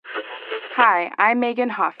Hi, I'm Megan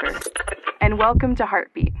Hoffer, and welcome to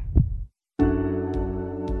Heartbeat.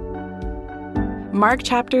 Mark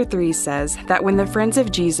chapter 3 says that when the friends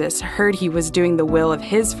of Jesus heard he was doing the will of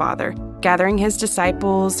his Father, gathering his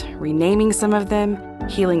disciples, renaming some of them,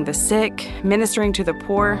 healing the sick, ministering to the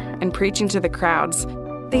poor, and preaching to the crowds,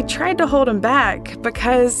 they tried to hold him back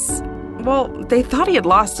because, they thought he had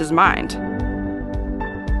lost his mind.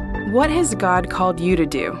 What has God called you to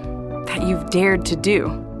do that you've dared to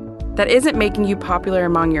do that isn't making you popular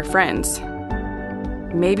among your friends?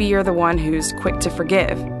 Maybe you're the one who's quick to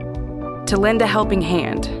forgive, to lend a helping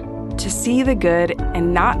hand, to see the good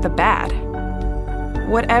and not the bad.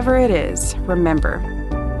 Whatever it is, remember,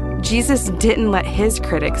 Jesus didn't let his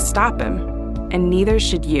critics stop him, and neither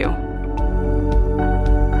should you.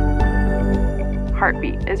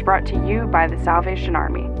 Heartbeat is brought to you by the Salvation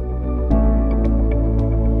Army.